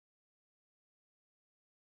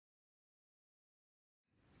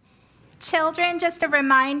Children, just a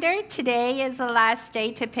reminder, today is the last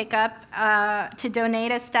day to pick up, to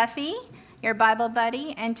donate a stuffy, your Bible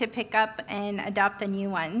buddy, and to pick up and adopt a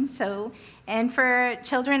new one. And for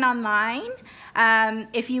children online,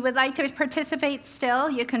 if you would like to participate still,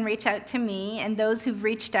 you can reach out to me, and those who've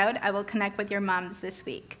reached out, I will connect with your moms this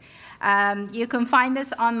week. You can find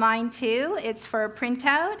this online too. It's for a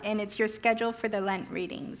printout, and it's your schedule for the Lent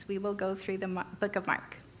readings. We will go through the book of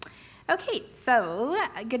Mark. Okay, so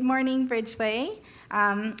good morning, Bridgeway.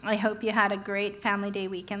 I hope you had a great Family Day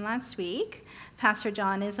weekend last week. Pastor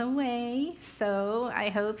John is away, so I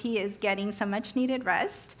hope he is getting some much-needed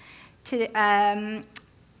rest. So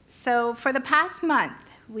for the past month,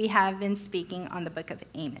 we have been speaking on the book of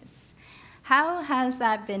Amos. How has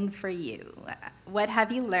that been for you? What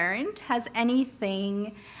have you learned? Has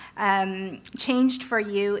anything changed for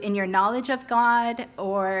you in your knowledge of God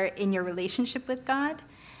or in your relationship with God?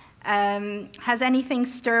 Has anything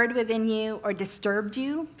stirred within you or disturbed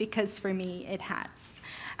you? Because for me, it has.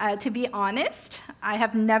 To be honest, I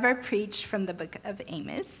have never preached from the book of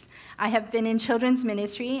Amos. I have been in children's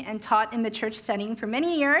ministry and taught in the church setting for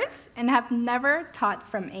many years and have never taught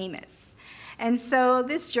from Amos. And so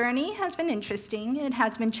this journey has been interesting. It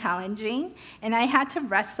has been challenging. And I had to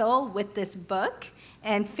wrestle with this book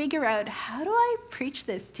and figure out, how do I preach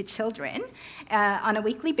this to children on a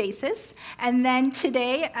weekly basis? And then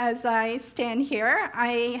today, as I stand here,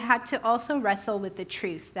 I had to also wrestle with the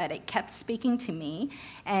truth that it kept speaking to me,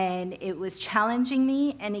 and it was challenging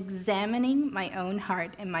me and examining my own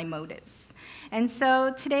heart and my motives. And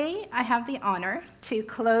so today, I have the honor to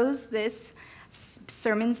close this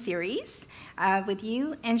sermon series with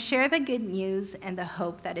you and share the good news and the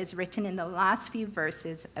hope that is written in the last few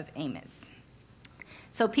verses of Amos.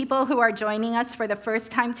 So people who are joining us for the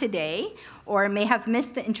first time today or may have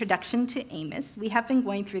missed the introduction to Amos, we have been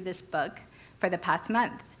going through this book for the past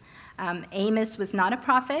month. Amos was not a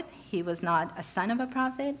prophet, he was not a son of a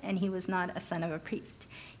prophet, and he was not a son of a priest.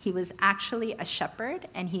 He was actually a shepherd,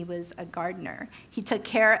 and he was a gardener. He took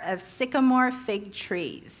care of sycamore fig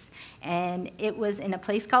trees, and it was in a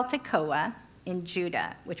place called Tekoa in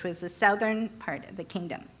Judah, which was the southern part of the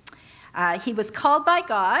kingdom. He was called by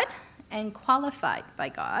God and qualified by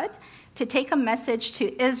God to take a message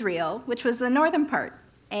to Israel, which was the northern part.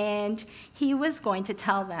 And he was going to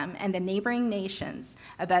tell them and the neighboring nations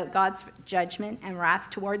about God's judgment and wrath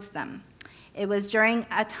towards them. It was during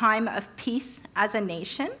a time of peace as a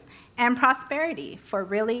nation and prosperity for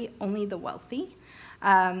really only the wealthy.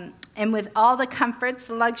 And with all the comforts,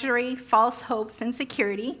 luxury, false hopes, and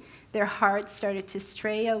security, their hearts started to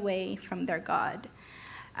stray away from their God.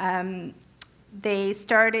 They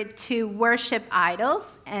started to worship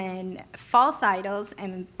idols and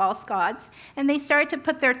false gods, and they started to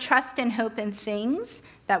put their trust and hope in things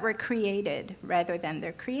that were created rather than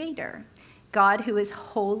their creator. God, who is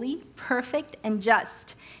holy, perfect, and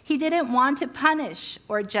just. He didn't want to punish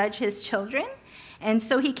or judge his children, and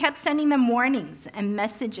so he kept sending them warnings and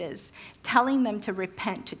messages, telling them to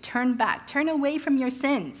repent, to turn back, turn away from your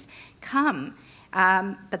sins, come.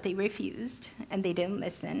 But they refused, and they didn't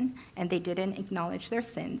listen, and they didn't acknowledge their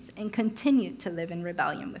sins, and continued to live in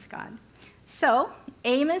rebellion with God. So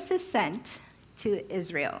Amos is sent to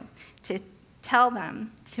Israel to tell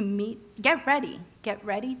them to get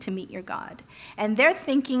ready to meet your God. And they're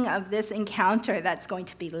thinking of this encounter that's going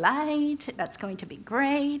to be light, that's going to be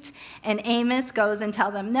great, and Amos goes and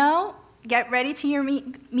tells them, no, get ready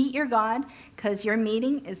to meet your God, because your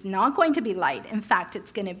meeting is not going to be light. In fact,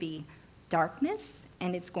 it's going to be darkness,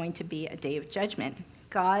 and it's going to be a day of judgment.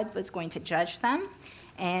 God was going to judge them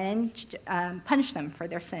and punish them for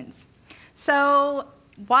their sins. So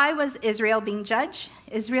why was Israel being judged?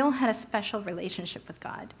 Israel had a special relationship with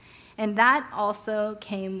God, and that also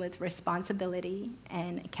came with responsibility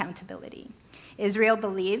and accountability. Israel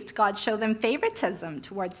believed God showed them favoritism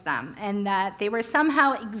towards them, and that they were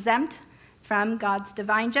somehow exempt from God's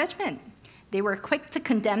divine judgment. They were quick to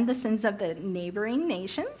condemn the sins of the neighboring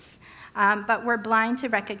nations, but were blind to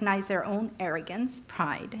recognize their own arrogance,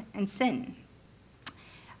 pride, and sin.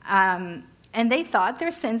 And they thought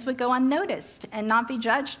their sins would go unnoticed and not be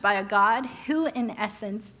judged by a God who, in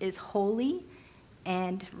essence, is holy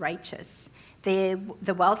and righteous. The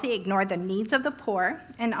wealthy ignored the needs of the poor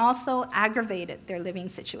and also aggravated their living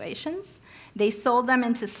situations. They sold them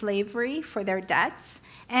into slavery for their debts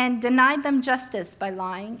and denied them justice by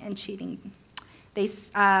lying and cheating. They,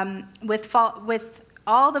 with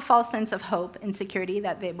all the false sense of hope and security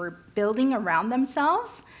that they were building around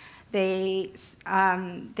themselves,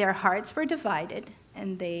 their hearts were divided,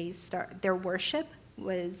 and their worship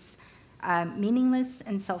was meaningless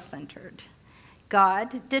and self-centered.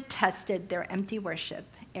 God detested their empty worship,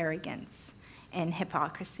 arrogance, and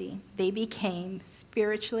hypocrisy. They became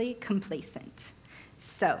spiritually complacent.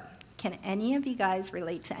 So, can any of you guys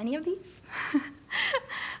relate to any of these?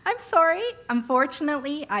 I'm sorry.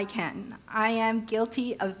 Unfortunately, I can. I am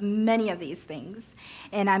guilty of many of these things,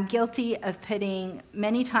 and I'm guilty of putting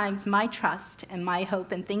many times my trust and my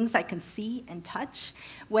hope in things I can see and touch.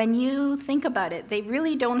 When you think about it, they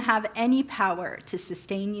really don't have any power to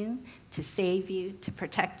sustain you, to save you, to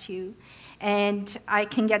protect you. And I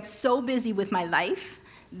can get so busy with my life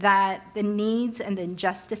that the needs and the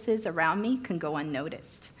injustices around me can go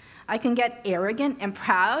unnoticed. I can get arrogant and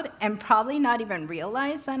proud and probably not even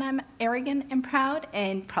realize that I'm arrogant and proud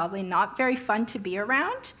and probably not very fun to be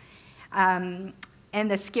around. And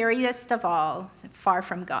the scariest of all, far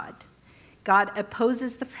from God. God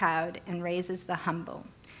opposes the proud and raises the humble.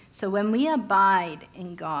 So when we abide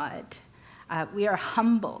in God, we are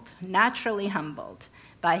humbled, naturally humbled,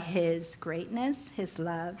 by his greatness, his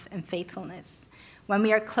love, and faithfulness. When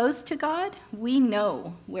we are close to God, we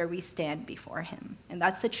know where we stand before him, and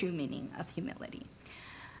that's the true meaning of humility.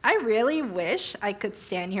 I really wish I could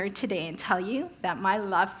stand here today and tell you that my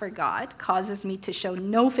love for God causes me to show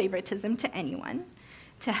no favoritism to anyone,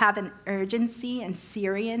 to have an urgency and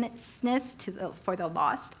seriousness for the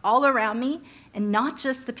lost all around me, and not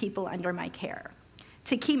just the people under my care.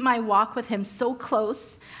 To keep my walk with him so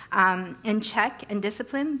close in check and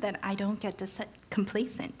discipline that I don't get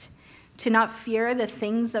complacent. To not fear the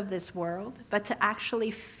things of this world, but to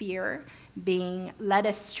actually fear being led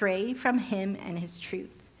astray from him and his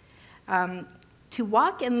truth. To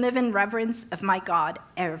walk and live in reverence of my God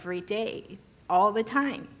every day, all the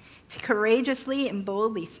time. To courageously and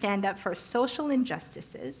boldly stand up for social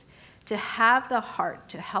injustices, to have the heart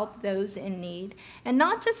to help those in need, and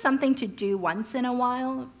not just something to do once in a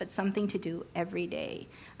while, but something to do every day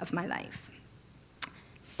of my life.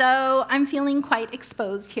 So I'm feeling quite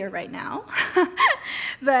exposed here right now.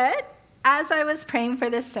 But as I was praying for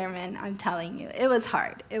this sermon, I'm telling you, it was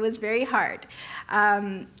hard. It was very hard.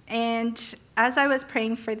 And as I was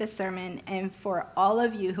praying for this sermon and for all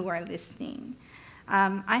of you who are listening,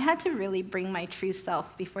 I had to really bring my true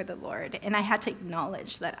self before the Lord, and I had to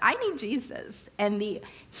acknowledge that I need Jesus, and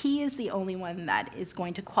he is the only one that is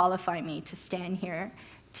going to qualify me to stand here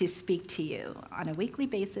to speak to you on a weekly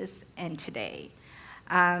basis and today.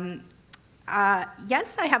 Yes,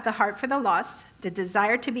 I have the heart for the lost, the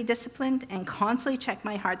desire to be disciplined and constantly check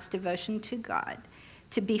my heart's devotion to God,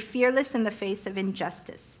 to be fearless in the face of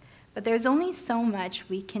injustice. But there's only so much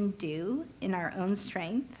we can do in our own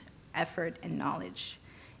strength, effort, and knowledge.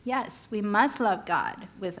 Yes, we must love God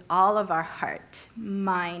with all of our heart,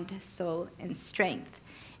 mind, soul, and strength.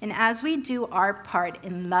 And as we do our part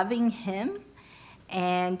in loving him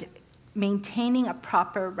and maintaining a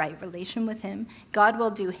proper right relation with him, God will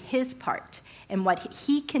do his part and what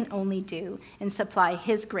he can only do and supply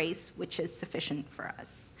his grace, which is sufficient for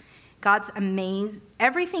us.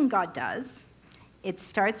 Everything God does, it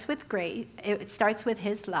starts with grace, it starts with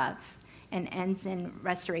his love and ends in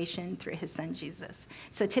restoration through his son Jesus.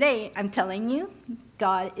 So today, I'm telling you,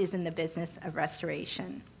 God is in the business of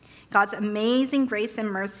restoration. God's amazing grace and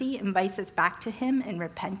mercy invites us back to him in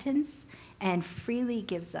repentance and freely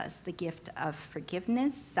gives us the gift of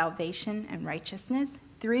forgiveness, salvation, and righteousness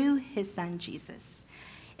through his son, Jesus.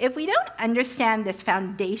 If we don't understand this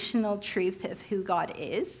foundational truth of who God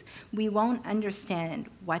is, we won't understand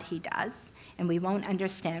what he does, and we won't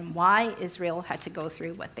understand why Israel had to go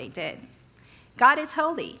through what they did. God is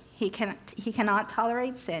holy. He cannot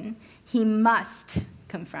tolerate sin. He must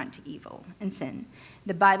confront evil and sin.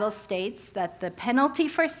 The Bible states that the penalty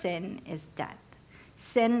for sin is death.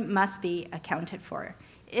 Sin must be accounted for.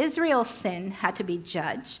 Israel's sin had to be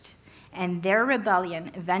judged, and their rebellion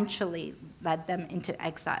eventually led them into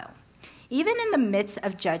exile. Even in the midst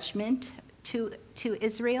of judgment to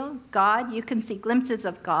Israel, God, you can see glimpses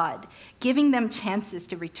of God giving them chances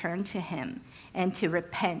to return to him and to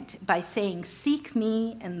repent by saying, "Seek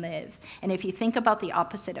me and live." And if you think about the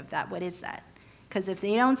opposite of that, what is that? Because if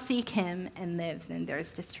they don't seek him and live, then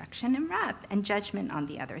there's destruction and wrath and judgment on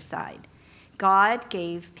the other side. God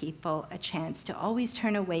gave people a chance to always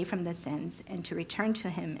turn away from the sins and to return to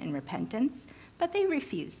him in repentance, but they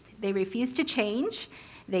refused. They refused to change.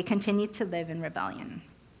 They continued to live in rebellion.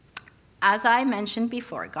 As I mentioned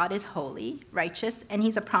before, God is holy, righteous, and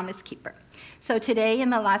he's a promise keeper. So today,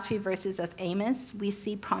 in the last few verses of Amos, we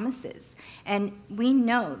see promises. And we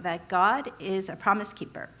know that God is a promise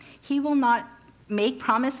keeper. He will not make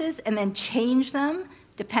promises and then change them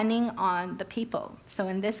depending on the people. So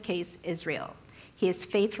in this case, Israel. He is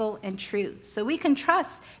faithful and true. So we can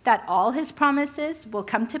trust that all his promises will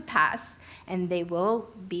come to pass and they will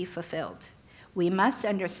be fulfilled. We must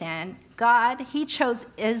understand God, he chose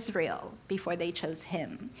Israel before they chose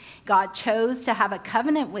him. God chose to have a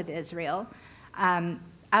covenant with Israel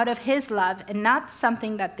out of his love and not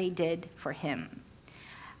something that they did for him.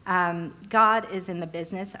 God is in the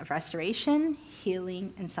business of restoration,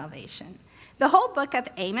 healing, and salvation. The whole book of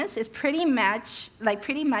Amos is pretty much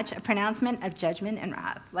a pronouncement of judgment and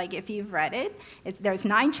wrath. Like if you've read it, there's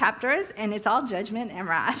 9 chapters, and it's all judgment and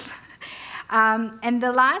wrath. And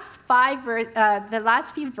the last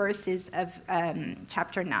few verses of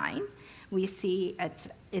chapter 9, we see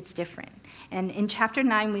it's different. And in chapter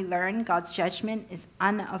 9, we learn God's judgment is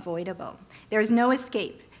unavoidable. There's no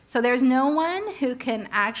escape. So there's no one who can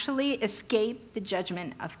actually escape the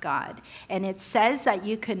judgment of God. And it says that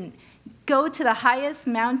you can go to the highest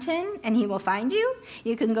mountain and he will find you.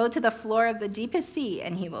 You can go to the floor of the deepest sea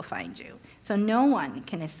and he will find you. So no one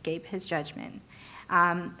can escape his judgment.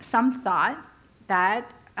 Some thought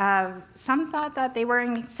that they were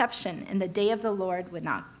an exception and the day of the Lord would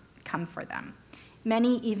not come for them.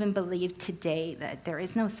 Many even believe today that there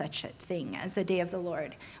is no such a thing as the day of the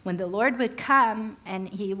Lord, when the Lord would come and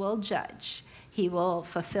he will judge. He will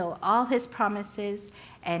fulfill all his promises,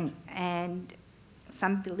 and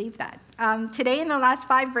some believe that. Today, in the last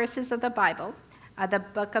 5 verses of the Bible, the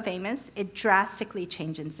book of Amos, it drastically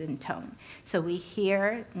changes in tone. So we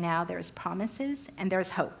hear now there's promises and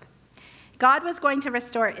there's hope. God was going to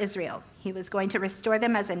restore Israel. He was going to restore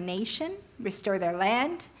them as a nation, restore their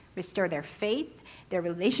land, restore their faith, their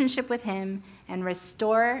relationship with him, and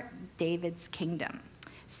restore David's kingdom.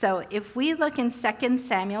 So if we look in 2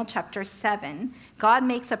 Samuel chapter 7, God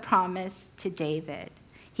makes a promise to David.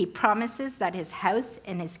 He promises that his house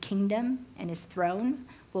and his kingdom and his throne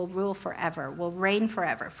will rule forever, will reign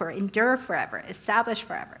forever, endure forever, establish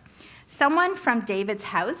forever. Someone from David's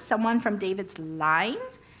house, someone from David's line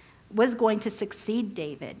was going to succeed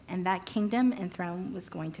David, and that kingdom and throne was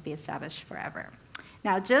going to be established forever.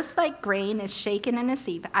 Now, just like grain is shaken in a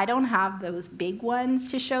sieve, I don't have those big ones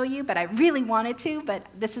to show you, but I really wanted to, but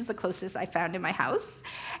this is the closest I found in my house.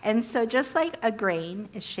 And so just like a grain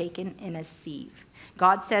is shaken in a sieve,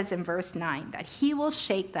 God says in verse 9 that he will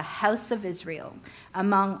shake the house of Israel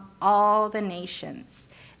among all the nations.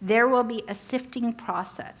 There will be a sifting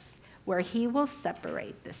process where he will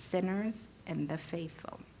separate the sinners and the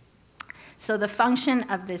faithful. So the function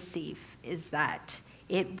of this sieve is that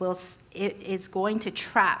it is going to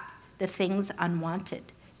trap the things unwanted,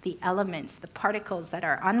 the elements, the particles that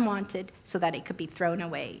are unwanted, so that it could be thrown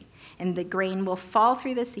away. And the grain will fall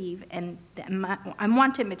through the sieve, and the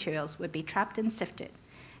unwanted materials would be trapped and sifted.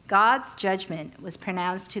 God's judgment was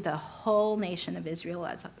pronounced to the whole nation of Israel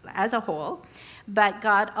as a whole, but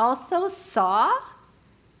God also saw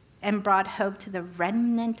and brought hope to the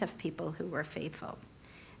remnant of people who were faithful.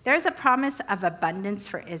 There's a promise of abundance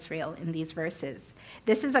for Israel in these verses.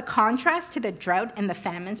 This is a contrast to the drought and the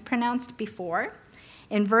famines pronounced before.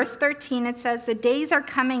 In verse 13, it says, "The days are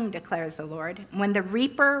coming, declares the Lord, when the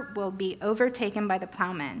reaper will be overtaken by the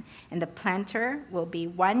plowman, and the planter will be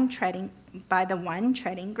by the one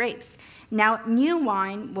treading grapes. Now new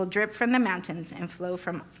wine will drip from the mountains and flow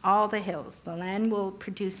from all the hills. The land will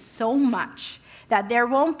produce so much that there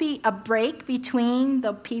won't be a break between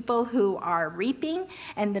the people who are reaping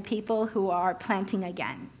and the people who are planting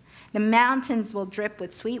again. The mountains will drip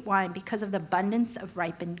with sweet wine because of the abundance of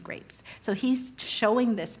ripened grapes." So he's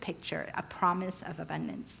showing this picture, a promise of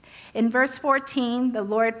abundance. In verse 14, the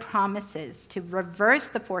Lord promises to reverse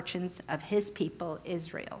the fortunes of his people,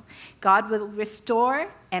 Israel. God will restore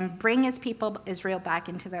and bring his people, Israel, back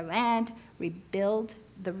into their land, rebuild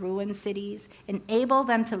the ruined cities, enable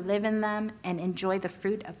them to live in them, and enjoy the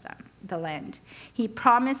fruit of the land. He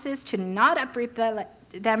promises to not uproot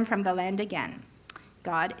them from the land again.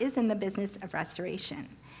 God is in the business of restoration.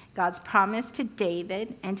 God's promise to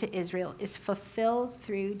David and to Israel is fulfilled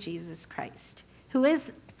through Jesus Christ, who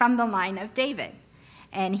is from the line of David.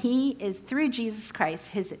 And he is, through Jesus Christ,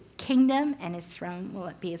 his kingdom and his throne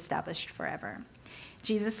will be established forever.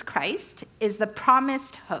 Jesus Christ is the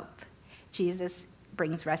promised hope. Jesus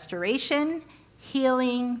brings restoration,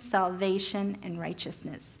 healing, salvation, and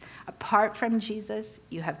righteousness. Apart from Jesus,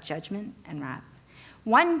 you have judgment and wrath.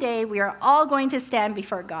 One day, we are all going to stand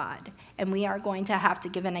before God, and we are going to have to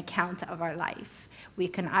give an account of our life. We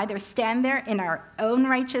can either stand there in our own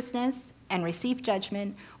righteousness and receive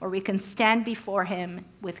judgment, or we can stand before him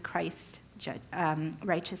with Christ's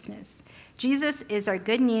righteousness. Jesus is our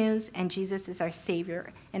good news, and Jesus is our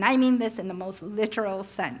Savior. And I mean this in the most literal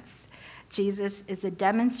sense. Jesus is a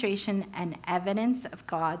demonstration and evidence of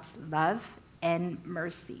God's love and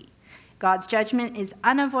mercy. God's judgment is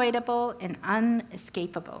unavoidable and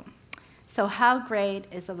unescapable. So how great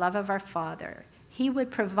is the love of our Father? He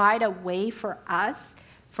would provide a way for us,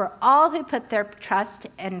 for all who put their trust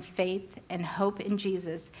and faith and hope in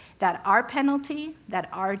Jesus, that our penalty, that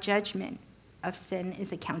our judgment of sin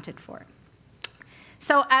is accounted for.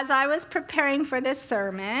 So as I was preparing for this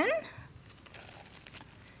sermon,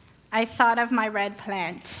 I thought of my red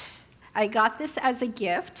plant. I got this as a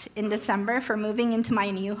gift in December for moving into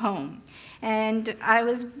my new home, and I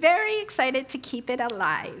was very excited to keep it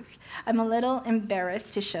alive. I'm a little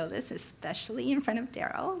embarrassed to show this, especially in front of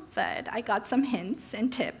Daryl, but I got some hints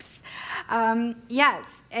and tips. Yes,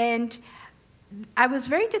 and I was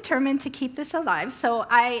very determined to keep this alive, so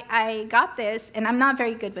I got this, and I'm not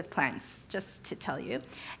very good with plants, just to tell you.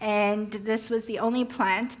 And this was the only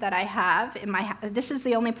plant that I have in my this is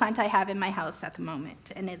the only plant I have in my house at the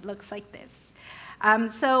moment, and it looks like this.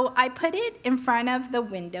 So I put it in front of the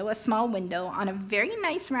window, a small window, on a very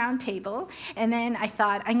nice round table, and then I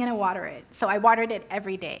thought, I'm going to water it. So I watered it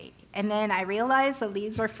every day. And then I realized the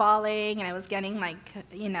leaves were falling, and it was getting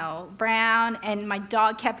brown, and my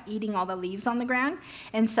dog kept eating all the leaves on the ground.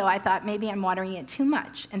 And so I thought maybe I'm watering it too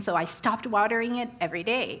much. And so I stopped watering it every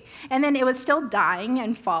day. And then it was still dying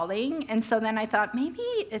and falling, and so then I thought maybe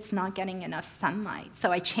it's not getting enough sunlight.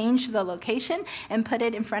 So I changed the location and put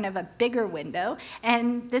it in front of a bigger window,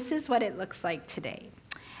 and this is what it looks like today.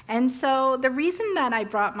 And so the reason that I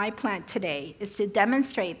brought my plant today is to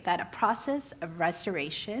demonstrate that a process of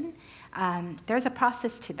restoration, there's a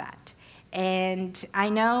process to that. And I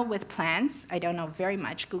know with plants, I don't know very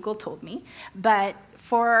much, Google told me, but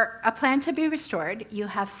for a plant to be restored, you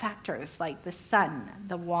have factors like the sun,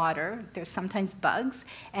 the water, there's sometimes bugs,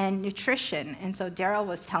 and nutrition. And so Daryl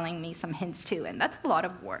was telling me some hints too, and that's a lot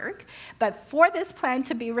of work. But for this plant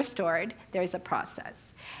to be restored, there's a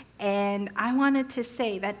process. And I wanted to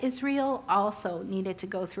say that Israel also needed to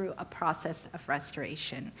go through a process of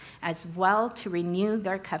restoration as well to renew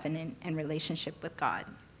their covenant and relationship with God.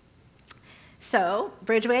 So,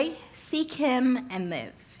 Bridgeway, seek him and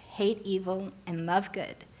live. Hate evil and love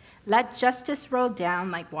good. Let justice roll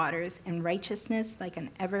down like waters and righteousness like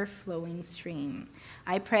an ever-flowing stream.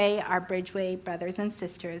 I pray our Bridgeway brothers and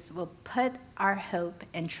sisters will put our hope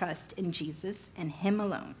and trust in Jesus and him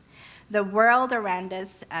alone. The world around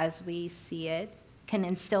us, as we see it, can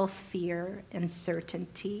instill fear,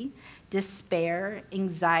 uncertainty, despair,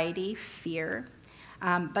 anxiety, fear.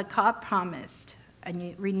 But God promised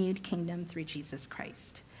a renewed kingdom through Jesus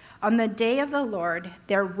Christ. On the day of the Lord,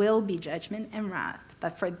 there will be judgment and wrath,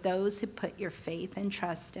 but for those who put your faith and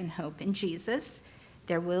trust and hope in Jesus,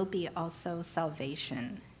 there will be also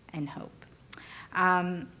salvation and hope.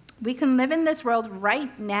 We can live in this world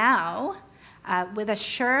right now with a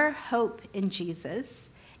sure hope in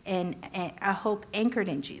Jesus and a hope anchored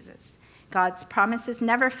in Jesus. God's promises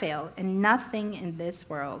never fail, and nothing in this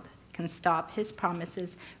world can stop his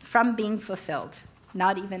promises from being fulfilled.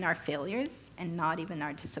 Not even our failures and not even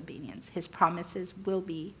our disobedience. His promises will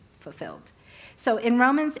be fulfilled. So in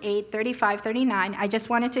Romans 8:35-39, I just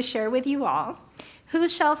wanted to share with you all, who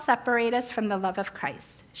shall separate us from the love of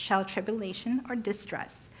Christ? Shall tribulation or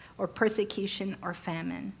distress, or persecution or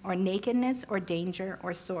famine, or nakedness or danger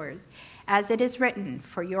or sword? As it is written,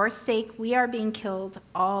 for your sake we are being killed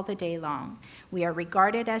all the day long. We are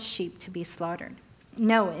regarded as sheep to be slaughtered.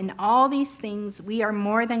 No, in all these things we are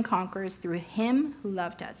more than conquerors through him who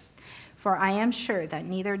loved us. For I am sure that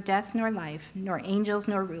neither death nor life, nor angels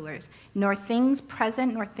nor rulers, nor things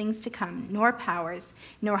present nor things to come, nor powers,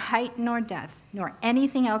 nor height nor depth, nor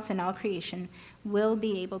anything else in all creation will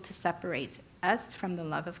be able to separate us from the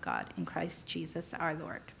love of God in Christ Jesus our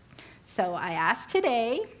Lord. So I ask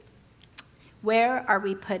today, where are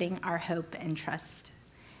we putting our hope and trust?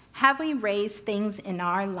 Have we raised things in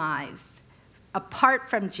our lives apart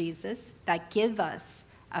from Jesus that give us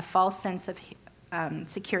a false sense of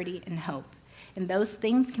security and hope? And those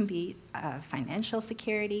things can be financial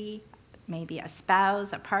security, maybe a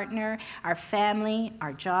spouse, a partner, our family,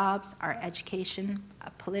 our jobs, our education,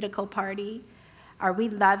 a political party. Are we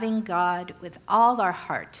loving God with all our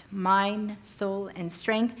heart, mind, soul, and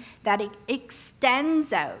strength that it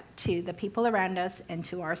extends out to the people around us and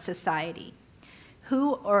to our society?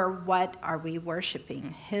 Who or what are we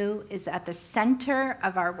worshiping? Who is at the center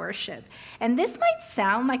of our worship? And this might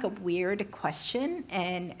sound like a weird question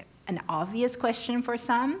and an obvious question for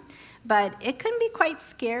some, but it can be quite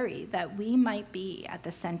scary that we might be at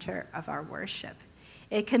the center of our worship.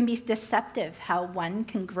 It can be deceptive how one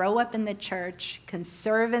can grow up in the church, can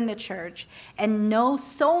serve in the church, and know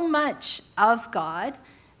so much of God,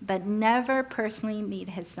 but never personally meet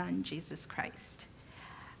his son, Jesus Christ.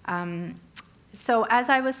 So as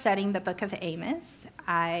I was studying the book of Amos,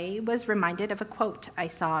 I was reminded of a quote I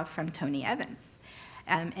saw from Tony Evans.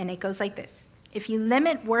 And it goes like this: "If you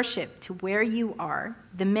limit worship to where you are,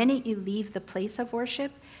 the minute you leave the place of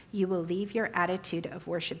worship, you will leave your attitude of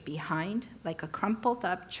worship behind like a crumpled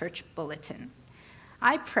up church bulletin."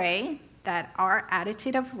 I pray that our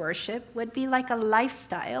attitude of worship would be like a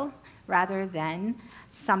lifestyle rather than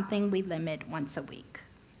something we limit once a week.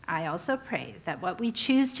 I also pray that what we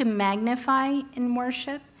choose to magnify in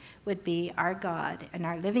worship would be our God and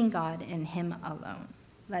our living God and Him alone.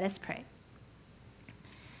 Let us pray.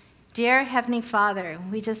 Dear Heavenly Father,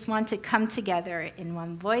 we just want to come together in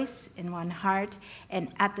one voice, in one heart,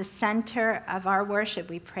 and at the center of our worship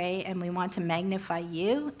we pray and we want to magnify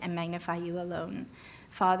you and magnify you alone.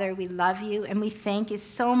 Father, we love you and we thank you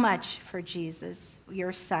so much for Jesus,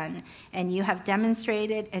 your Son, and you have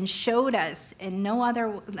demonstrated and showed us in no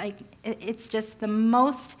other, it's just the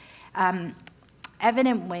most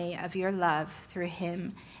evident way of your love through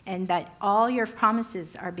him, and that all your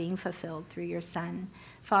promises are being fulfilled through your Son.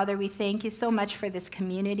 Father, we thank you so much for this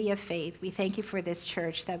community of faith. We thank you for this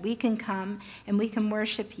church, that we can come and we can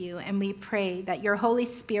worship you, and we pray that your Holy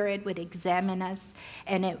Spirit would examine us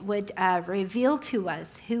and it would reveal to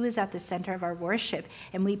us who is at the center of our worship,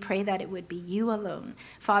 and we pray that it would be you alone.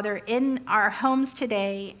 Father, in our homes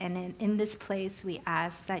today and in this place, we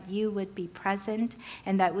ask that you would be present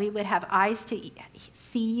and that we would have eyes to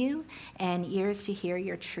see you and ears to hear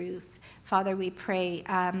your truth. Father, we pray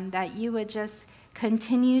that you would just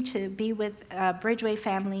continue to be with Bridgeway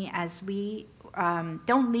family as we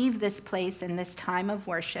don't leave this place in this time of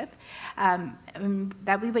worship,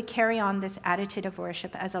 that we would carry on this attitude of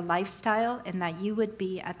worship as a lifestyle, and that you would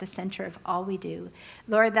be at the center of all we do.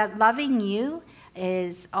 Lord, that loving you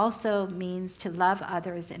is also means to love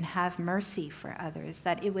others and have mercy for others,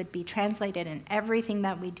 that it would be translated in everything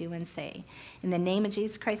that we do and say. In the name of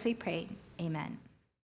Jesus Christ we pray, amen.